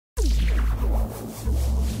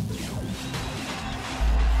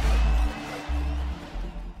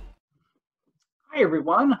Hey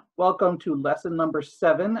everyone, welcome to lesson number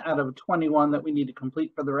 7 out of 21 that we need to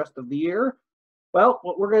complete for the rest of the year. Well,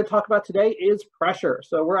 what we're going to talk about today is pressure.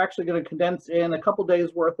 So we're actually going to condense in a couple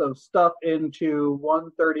days worth of stuff into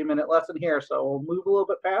one 30-minute lesson here. So we'll move a little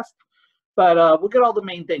bit fast, but we'll get all the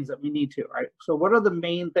main things that we need to, right? So what are the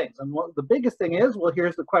main things? And what the biggest thing is, well,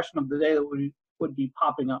 here's the question of the day that would be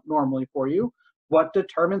popping up normally for you. What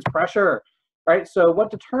determines pressure, right? So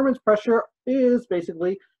what determines pressure is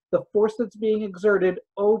basically the force that's being exerted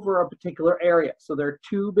over a particular area. So there are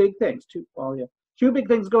two big things, two big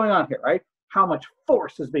things going on here, right? How much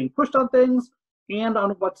force is being pushed on things and on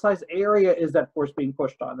what size area is that force being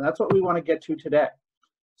pushed on. And that's what we want to get to today.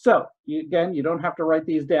 So again, you don't have to write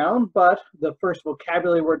these down, but the first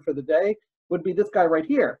vocabulary word for the day would be this guy right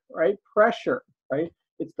here, right? Pressure, right?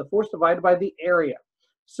 It's the force divided by the area.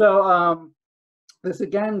 So this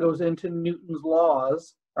again goes into Newton's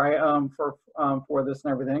laws, right, for this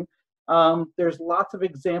and everything. There's lots of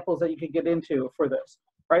examples that you could get into for this,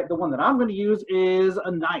 right? The one that I'm going to use is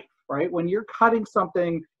a knife, right? When you're cutting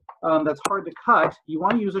something that's hard to cut, you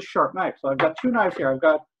want to use a sharp knife. So I've got two knives here. I've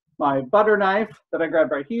got my butter knife that I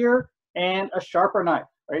grabbed right here and a sharper knife,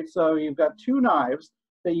 right? So you've got two knives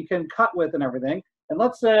that you can cut with and everything. And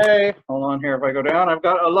let's say, hold on here, if I go down, I've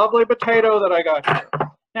got a lovely potato that I got here.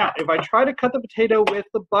 Now, if I try to cut the potato with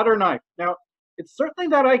the butter knife, now, it's certainly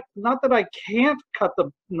not that I can't cut the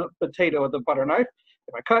potato with the butter knife.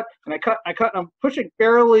 If I cut and I cut and I cut, and I'm pushing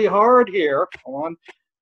fairly hard here, hold on,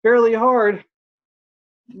 fairly hard,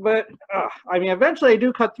 but I mean, eventually I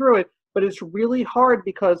do cut through it, but it's really hard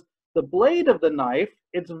because the blade of the knife,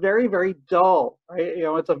 it's very, very dull, right? You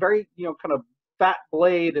know, it's a very, kind of fat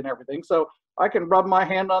blade and everything. So I can rub my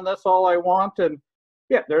hand on this all I want, and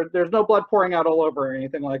yeah, there's no blood pouring out all over or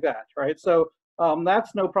anything like that, right? So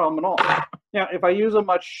that's no problem at all. Now, if I use a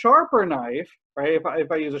much sharper knife, right?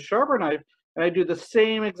 If I use a sharper knife and I do the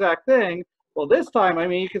same exact thing, well, this time, I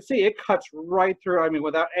mean, you can see it cuts right through, I mean,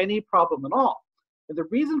 without any problem at all. And the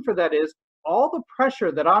reason for that is all the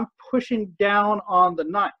pressure that I'm pushing down on the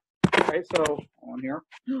knife, right? So on here,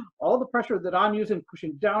 all the pressure that I'm using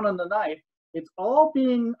pushing down on the knife, it's all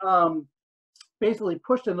being basically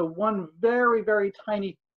pushed into one very, very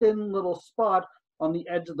tiny, thin little spot on the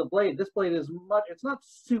edge of the blade. This blade is it's not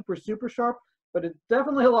super, super sharp, but it's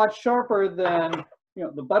definitely a lot sharper than,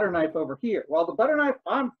 the butter knife over here. While the butter knife,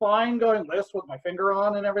 I'm fine going this with my finger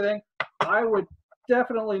on and everything. I would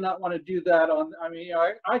definitely not want to do that on, I mean,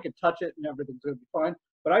 I could touch it and everything's going to be fine,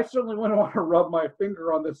 but I certainly wouldn't want to rub my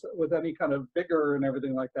finger on this with any kind of vigor and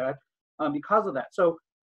everything like that because of that. So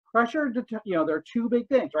pressure, there are two big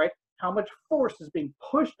things, right? How much force is being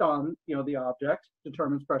pushed on, the object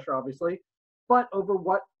determines pressure, obviously, but over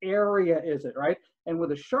what area is it, right? And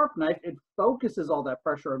with a sharp knife, it focuses all that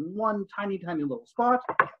pressure in one tiny, tiny little spot.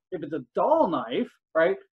 If it's a dull knife,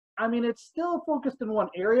 right, I mean, it's still focused in one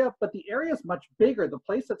area, but the area is much bigger. The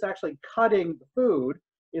place that's actually cutting the food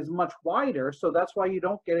is much wider, so that's why you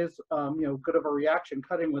don't get as, good of a reaction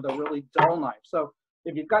cutting with a really dull knife. So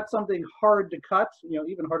if you've got something hard to cut,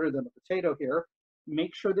 even harder than a potato here,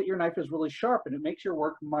 make sure that your knife is really sharp, and it makes your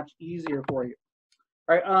work much easier for you.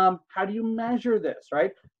 Right? How do you measure this,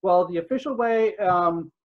 right? Well, the official way of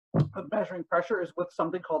measuring pressure is with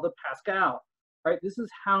something called the Pascal, right? This is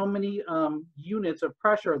how many units of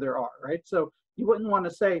pressure there are, right? So you wouldn't want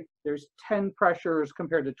to say there's 10 pressures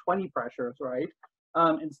compared to 20 pressures, right?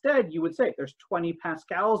 Instead, you would say there's 20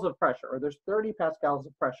 pascals of pressure, or there's 30 pascals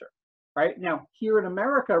of pressure, right? Now, here in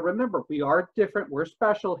America, remember, we are different. We're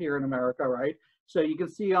special here in America, right? So you can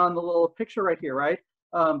see on the little picture right here, right?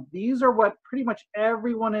 These are what pretty much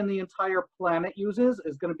everyone in the entire planet uses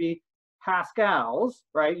is going to be pascals,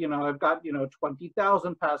 right? I've got,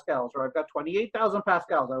 20,000 pascals, or I've got 28,000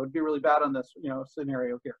 pascals. I would be really bad on this,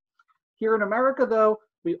 scenario here. Here in America, though,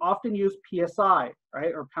 we often use PSI,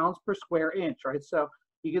 right? Or pounds per square inch, right? So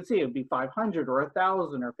you can see it would be 500 or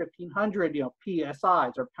 1,000 or 1,500,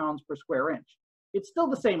 PSIs, or pounds per square inch. It's still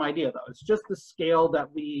the same idea, though. It's just the scale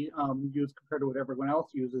that we use compared to what everyone else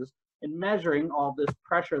uses in measuring all this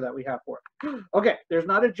pressure that we have for it. Okay, there's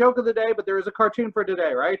not a joke of the day, but there is a cartoon for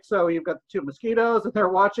today, right? So you've got the two mosquitoes and they're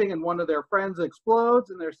watching, and one of their friends explodes,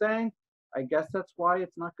 and they're saying, I guess that's why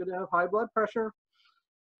it's not good to have high blood pressure.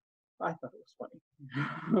 I thought it was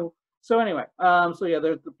funny. So anyway, so yeah,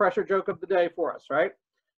 there's the pressure joke of the day for us, right?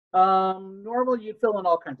 Normally you'd fill in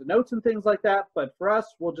all kinds of notes and things like that, but for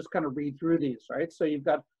us, we'll just kind of read through these, right? So you've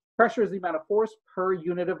got pressure is the amount of force per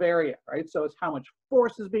unit of area, right? So it's how much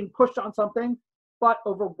force is being pushed on something, but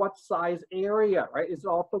over what size area, right? Is it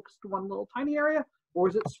all focused in one little tiny area, or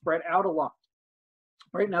is it spread out a lot?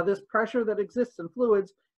 Right now, this pressure that exists in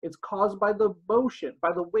fluids It's caused by the motion,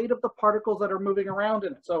 by the weight of the particles that are moving around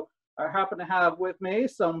in it. So I happen to have with me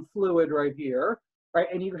some fluid right here, right?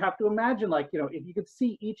 And you have to imagine, like, you know, if you could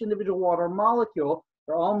see each individual water molecule,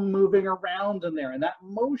 they're all moving around in there, and that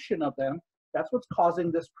motion of them, that's what's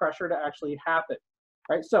causing this pressure to actually happen,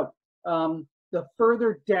 right? So the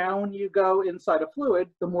further down you go inside a fluid,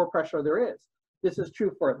 the more pressure there is. This is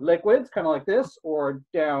true for liquids, kind of like this, or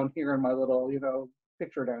down here in my little, you know,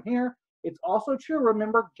 picture down here. It's also true,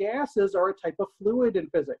 remember, gases are a type of fluid in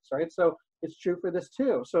physics, right? So it's true for this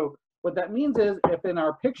too. So what that means is, if in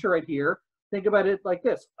our picture right here, think about it like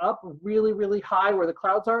this: up really, really high where the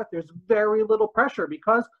clouds are, there's very little pressure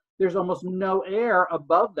because there's almost no air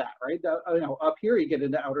above that, right? You know, up here you get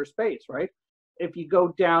into outer space, right? If you go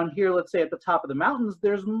down here, let's say at the top of the mountains,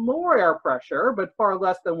 there's more air pressure, but far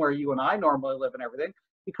less than where you and I normally live and everything,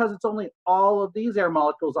 because it's only all of these air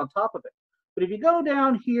molecules on top of it. But if you go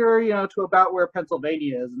down here, you know, to about where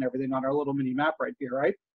Pennsylvania is and everything on our little mini map right here,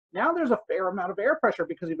 right? Now there's a fair amount of air pressure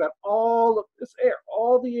because you've got all of this air,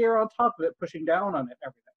 all the air on top of it pushing down on it and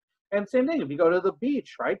everything. And same thing, if you go to the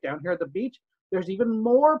beach, right? Down here at the beach, there's even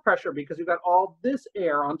more pressure because you've got all this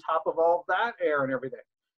air on top of all that air and everything.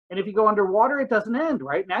 And if you go underwater, it doesn't end,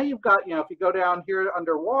 right? Now you've got, you know, if you go down here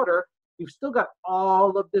underwater, you've still got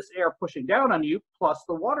all of this air pushing down on you, plus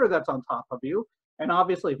the water that's on top of you. And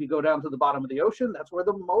obviously, if you go down to the bottom of the ocean, that's where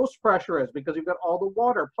the most pressure is, because you've got all the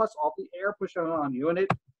water plus all the air pushing on you. And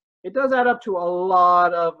it does add up to a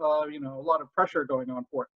lot of, you know, a lot of pressure going on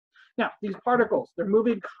for it. Now, these particles, they're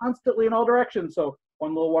moving constantly in all directions. So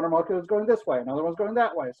one little water molecule is going this way, another one's going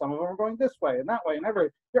that way, some of them are going this way and that way, and every.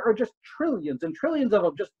 There are just trillions and trillions of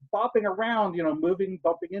them just bopping around, you know, moving,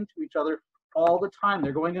 bumping into each other all the time.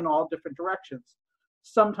 They're going in all different directions.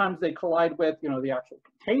 Sometimes they collide with, you know, the actual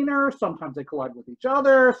container. Sometimes they collide with each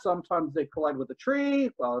other. Sometimes they collide with the tree.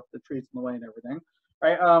 Well, if the tree's in the way and everything,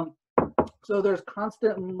 right? So there's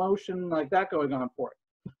constant motion like that going on for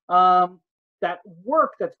it. That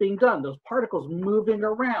work that's being done, those particles moving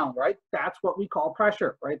around, right? That's what we call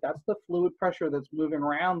pressure, right? That's the fluid pressure that's moving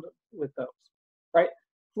around with those, right?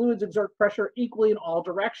 Fluids exert pressure equally in all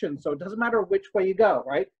directions, so it doesn't matter which way you go,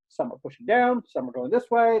 right? Some are pushing down, some are going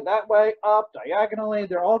this way, that way, up, diagonally.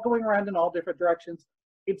 They're all going around in all different directions.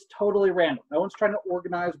 It's totally random. No one's trying to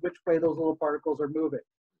organize which way those little particles are moving,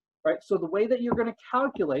 right? So the way that you're going to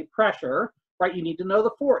calculate pressure, right, you need to know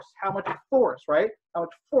the force, how much force, right? How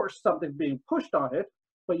much force something's being pushed on it,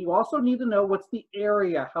 but you also need to know what's the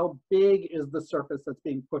area, how big is the surface that's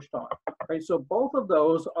being pushed on, right? So both of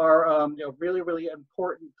those are you know, really, really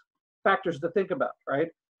important factors to think about, right?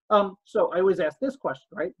 So I always ask this question,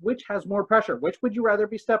 right? Which has more pressure? Which would you rather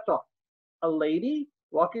be stepped on? A lady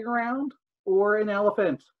walking around or an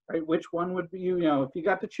elephant, right? Which one would be, you know, if you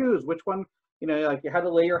got to choose, which one, you know, like you had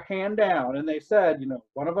to lay your hand down and they said, you know,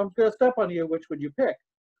 one of them's gonna step on you, which would you pick?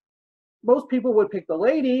 Most people would pick the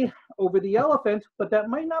lady over the elephant, but that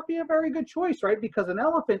might not be a very good choice, right? Because an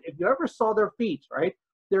elephant, if you ever saw their feet, right,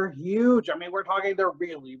 they're huge. I mean, we're talking they're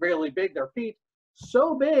really, really big. Their feet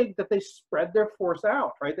so big that they spread their force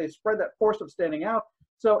out, right? They spread that force of standing out.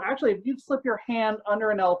 So actually, if you slip your hand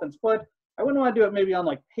under an elephant's foot, I wouldn't want to do it maybe on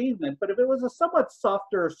like pavement, but if it was a somewhat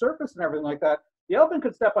softer surface and everything like that, the elephant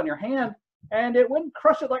could step on your hand and it wouldn't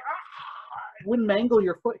crush it like, it wouldn't mangle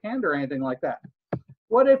your foot, hand or anything like that.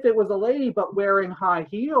 What if it was a lady but wearing high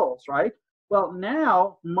heels, right? Well,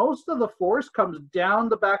 now most of the force comes down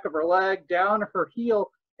the back of her leg, down her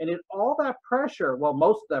heel, and all that pressure, well,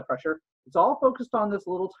 most of that pressure, it's all focused on this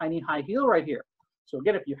little tiny high heel right here. So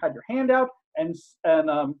again, if you had your hand out and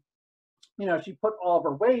you know, she put all of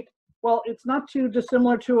her weight, well, it's not too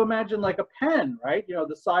dissimilar to imagine like a pen, right? You know,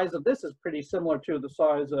 the size of this is pretty similar to the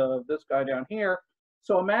size of this guy down here.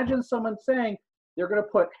 So imagine someone saying they're going to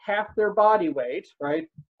put half their body weight, right,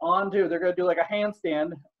 onto, they're going to do like a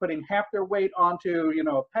handstand, putting half their weight onto, you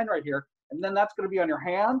know, a pen right here, and then that's going to be on your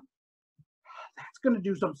hand. That's going to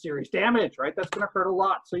do some serious damage, right? That's going to hurt a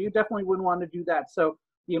lot. So you definitely wouldn't want to do that. So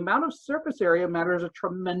the amount of surface area matters a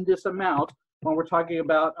tremendous amount when we're talking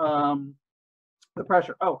about the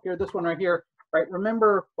pressure. Oh, here, this one right here, right?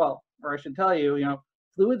 Remember, well, or I should tell you, you know,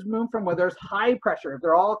 fluids move from where there's high pressure. If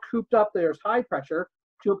they're all cooped up, there's high pressure,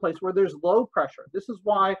 to a place where there's low pressure. This is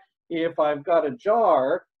why if I've got a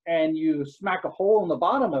jar and you smack a hole in the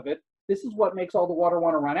bottom of it, this is what makes all the water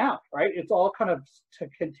want to run out, right? It's all kind of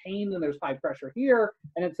contained and there's high pressure here,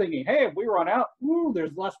 and it's thinking, hey, if we run out, ooh,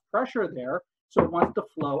 there's less pressure there, so it wants to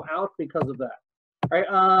flow out because of that. All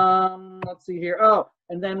right, let's see here. Oh,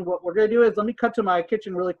 and then what we're gonna do is, let me cut to my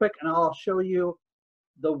kitchen really quick and I'll show you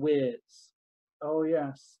the whiz. Oh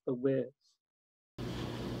yes, the whiz.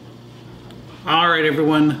 All right,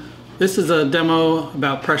 everyone, This is a demo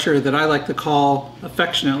about pressure that I like to call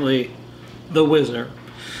affectionately the Whizzer.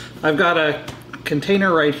 I've got a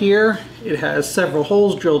container right here. It has several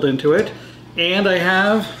holes drilled into it, and I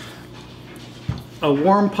have a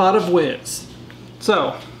warm pot of whiz.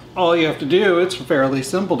 So all you have to do, it's fairly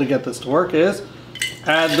simple to get this to work, is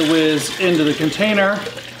add the whiz into the container,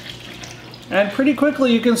 and pretty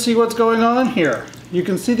quickly you can see what's going on here. You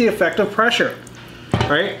can see the effect of pressure,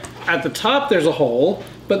 right? At the top there's a hole,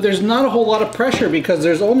 but there's not a whole lot of pressure because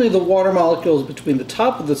there's only the water molecules between the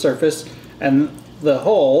top of the surface and the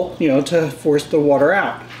hole, you know, to force the water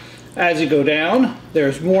out. As you go down,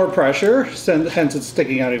 there's more pressure, hence it's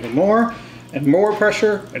sticking out even more, and more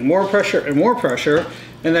pressure, and more pressure, and more pressure,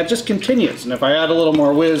 and that just continues. And if I add a little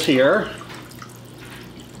more whiz here,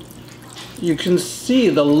 you can see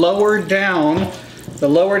the lower down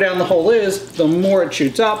the hole is, the more it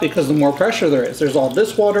shoots out because the more pressure there is. There's all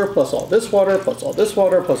this water, plus all this water, plus all this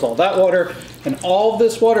water, plus all that water, and all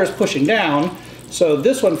this water is pushing down. So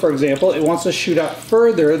this one, for example, it wants to shoot out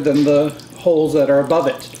further than the holes that are above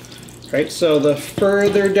it, right? So the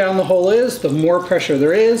further down the hole is, the more pressure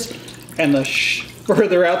there is, and the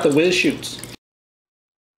further out the whiz shoots.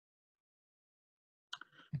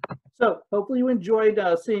 So hopefully you enjoyed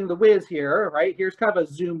seeing the whiz here, right? Here's kind of a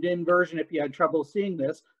zoomed in version if you had trouble seeing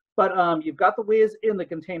this, but you've got the whiz in the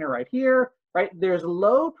container right here, right? There's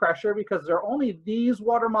low pressure because there are only these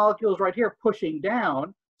water molecules right here pushing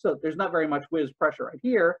down, so there's not very much whiz pressure right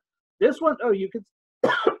here. This one, oh, you can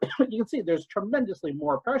you can see there's tremendously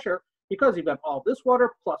more pressure because you've got all this water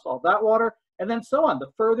plus all that water, and then so on. The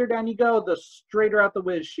further down you go, the straighter out the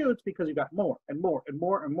whiz shoots because you've got more and more and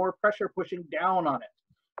more and more pressure pushing down on it.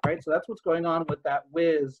 Right, so that's what's going on with that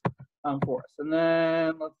whiz for us. And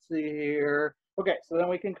then let's see here. Okay, so then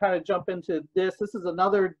we can kind of jump into this. This is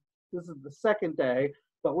the second day,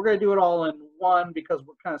 but we're going to do it all in one because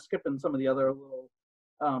we're kind of skipping some of the other little,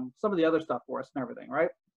 some of the other stuff for us and everything, right?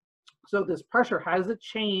 So this pressure, how does it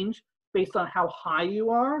change based on how high you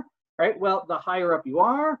are, right? Well, the higher up you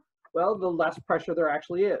are, well, the less pressure there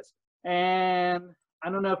actually is. And I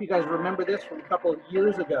don't know if you guys remember this from a couple of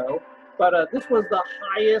years ago, but this was the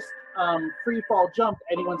highest free fall jump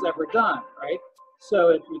anyone's ever done, right? So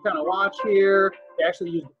if you kind of watch here, they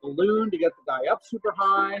actually used a balloon to get the guy up super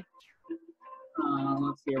high.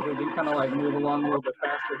 Let's see if we can kind of like move along a little bit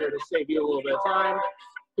faster here to save you a little bit of time.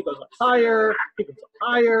 He goes up higher, he goes up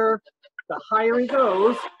higher. The higher he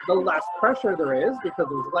goes, the less pressure there is because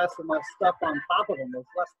there's less and less stuff on top of him. There's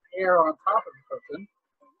less air on top of the person.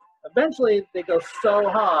 Eventually, they go so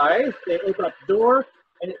high, they open up the door,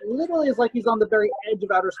 and it literally is like he's on the very edge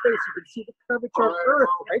of outer space. You can see the curvature of Earth,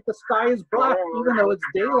 right? The sky is black, even though it's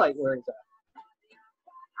daylight where he's at.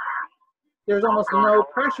 There's almost no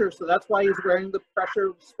pressure, so that's why he's wearing the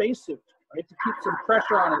pressure spacesuit, right? To keep some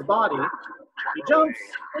pressure on his body. He jumps,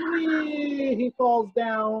 and he falls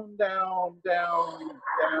down, down, down,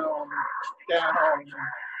 down, down,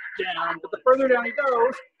 down. But the further down he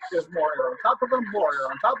goes, there's more air on top of him, more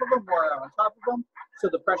air on top of him, more air on top of him. So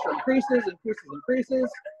the pressure increases, increases,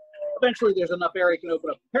 increases. Eventually there's enough air you can open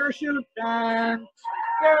up the parachute, and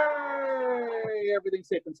yay, everything's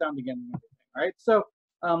safe and sound again, right? So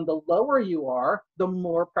the lower you are, the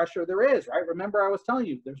more pressure there is, right? Remember I was telling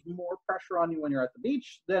you, there's more pressure on you when you're at the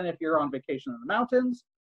beach than if you're on vacation in the mountains.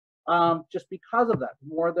 Just because of that,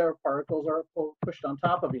 more of their particles are pushed on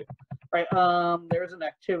top of you, right? There's an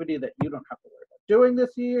activity that you don't have to worry about doing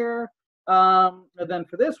this year. And then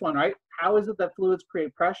for this one, right, how is it that fluids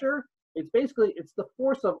create pressure? It's basically, it's the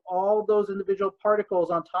force of all those individual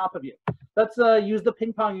particles on top of you. Let's use the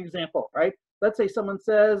ping pong example, right? Let's say someone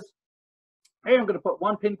says, hey, I'm going to put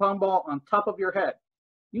one ping pong ball on top of your head.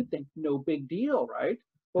 You'd think no big deal, right?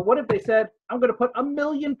 But what if they said, I'm going to put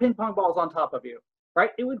 1,000,000 ping pong balls on top of you,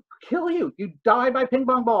 right? It would kill you. You'd die by ping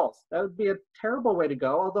pong balls. That would be a terrible way to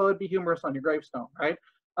go, although it'd be humorous on your gravestone, right?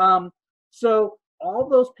 So all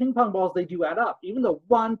those ping pong balls, they do add up. Even though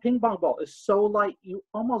one ping pong ball is so light, you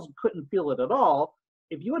almost couldn't feel it at all.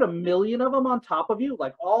 If you had 1,000,000 of them on top of you,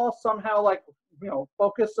 like all somehow like, you know,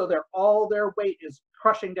 focused so they're all their weight is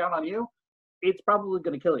crushing down on you, it's probably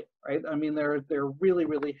going to kill you, right? I mean, they're really,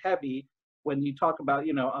 really heavy when you talk about,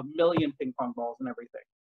 you know, 1,000,000 ping pong balls and everything,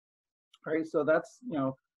 right? So that's, you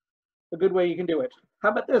know, a good way you can do it. How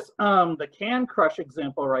about this? The can crush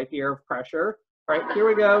example right here of pressure, right? Here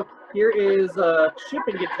we go. Here is a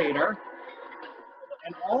shipping container,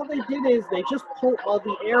 and all they did is they just pull all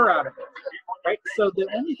the air out of it, right? So the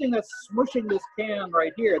only thing that's smushing this can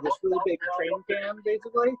right here, this really big train can,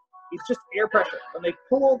 basically, is just air pressure. When they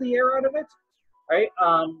pull all the air out of it, right,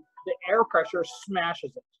 the air pressure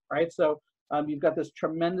smashes it, right? So you've got this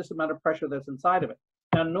tremendous amount of pressure that's inside of it.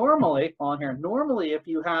 Now, normally, normally if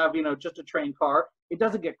you have, just a train car, it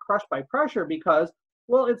doesn't get crushed by pressure because,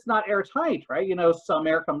 well, it's not airtight, right? Some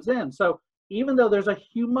air comes in. So even though there's a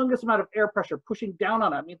humongous amount of air pressure pushing down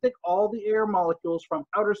on it, I mean, think all the air molecules from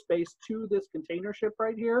outer space to this container ship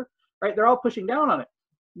right here, right? They're all pushing down on it.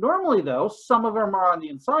 Normally, though, some of them are on the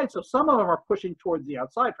inside, so some of them are pushing towards the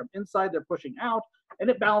outside. From inside, they're pushing out, and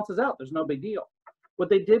it balances out. There's no big deal. What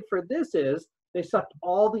they did for this is they sucked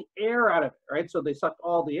all the air out of it, right? So they sucked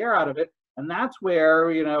all the air out of it, and that's where,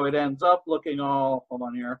 it ends up looking all, hold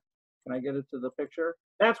on here. Can I get it to the picture?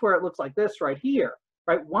 That's where it looks like this right here,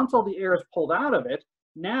 right? Once all the air is pulled out of it,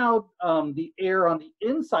 now the air on the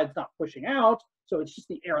inside is not pushing out, so it's just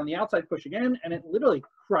the air on the outside pushing in, and it literally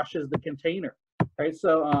crushes the container, right?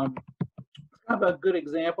 So kind of a good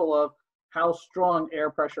example of how strong air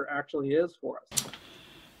pressure actually is for us.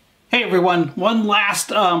 Hey everyone, one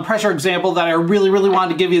last pressure example that I really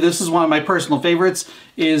wanted to give you. This is one of my personal favorites,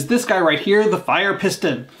 is this guy right here, the fire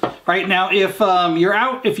piston. Right now,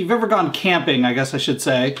 if you've ever gone camping, I guess I should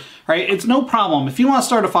say, right, it's no problem. If you want to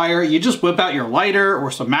start a fire, you just whip out your lighter or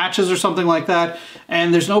some matches or something like that,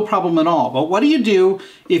 and there's no problem at all. But what do you do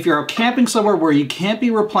if you're camping somewhere where you can't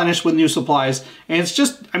be replenished with new supplies, and it's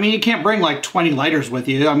just, I mean, you can't bring like 20 lighters with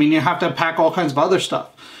you. I mean, you have to pack all kinds of other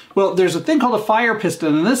stuff. Well, there's a thing called a fire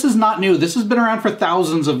piston, and this is not new. This has been around for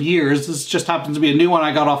thousands of years. This just happens to be a new one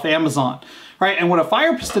I got off Amazon, right? And what a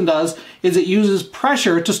fire piston does is it uses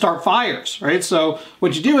pressure to start fires, right? So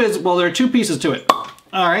what you do is, well, there are two pieces to it.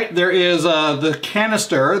 All right, there is the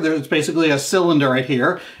canister. There's basically a cylinder right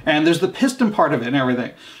here, and there's the piston part of it and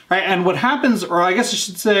everything, right? And what happens, or I guess I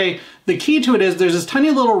should say, the key to it is there's this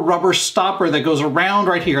tiny little rubber stopper that goes around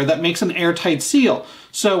right here that makes an airtight seal.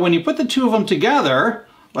 So when you put the two of them together,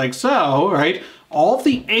 like so, right, all of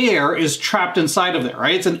the air is trapped inside of there,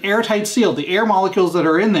 right? It's an airtight seal. The air molecules that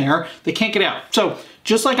are in there, they can't get out. So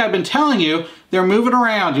just like I've been telling you, they're moving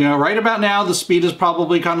around, right about now, the speed is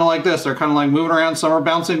probably kind of like this. They're kind of like moving around. Some are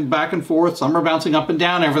bouncing back and forth. Some are bouncing up and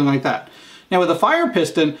down, everything like that. Now with a fire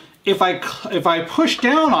piston, if I push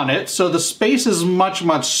down on it, so the space is much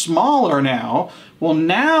smaller now, well,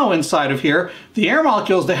 now inside of here, the air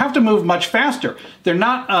molecules, they have to move much faster. They're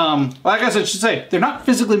not, well, I guess I should say, they're not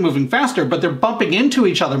physically moving faster, but they're bumping into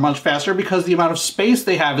each other much faster because the amount of space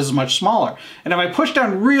they have is much smaller. And if I push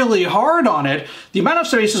down really hard on it, the amount of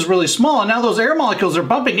space is really small, and now those air molecules are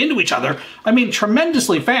bumping into each other, I mean,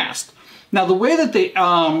 tremendously fast. Now, the way that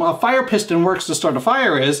a fire piston works to start a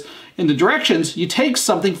fire is, in the directions, you take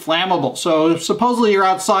something flammable. So supposedly you're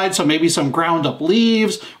outside, so maybe some ground up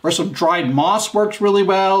leaves or some dried moss works really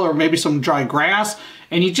well, or maybe some dry grass,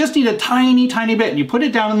 and you just need a tiny bit, and you put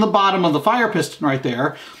it down in the bottom of the fire piston right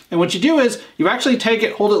there. And what you do is you actually take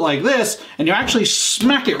it, hold it like this, and you actually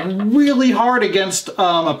smack it really hard against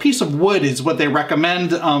a piece of wood is what they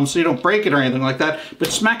recommend, so you don't break it or anything like that, but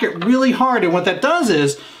smack it really hard. And what that does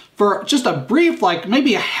is, for just a brief, like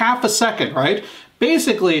maybe a half a second, right?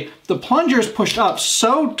 Basically, the plunger is pushed up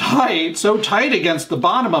so tight against the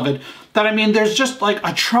bottom of it that, I mean, there's just like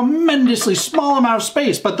a tremendously small amount of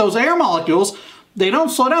space, but those air molecules, they don't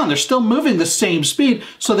slow down. They're still moving the same speed,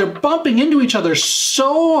 so they're bumping into each other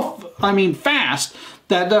so, I mean, fast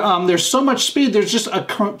that there's so much speed, there's just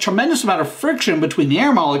a tremendous amount of friction between the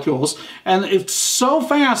air molecules, and it's so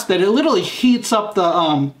fast that it literally heats up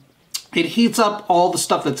the, it heats up all the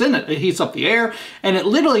stuff that's in it. It heats up the air, and it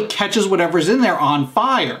literally catches whatever's in there on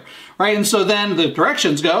fire, right? And so then the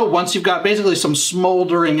directions go, once you've got basically some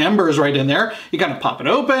smoldering embers right in there, you gotta pop it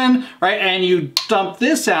open, right? And you dump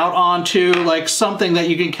this out onto like something that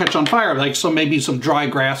you can catch on fire, like so maybe some dry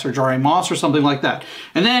grass or dry moss or something like that.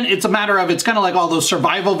 And then it's a matter of, it's kind of like all those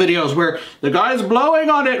survival videos where the guy's blowing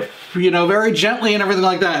on it, very gently and everything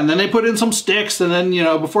like that. And then they put in some sticks, and then,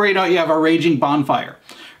 before you know it, you have a raging bonfire.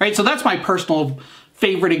 Right, so that's my personal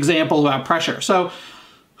favorite example about pressure. So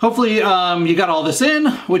hopefully you got all this in.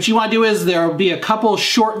 What you want to do is there will be a couple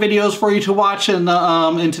short videos for you to watch in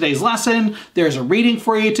today's lesson. There's a reading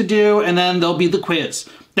for you to do, and then there'll be the quiz.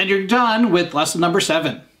 Then you're done with lesson number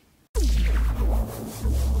 7.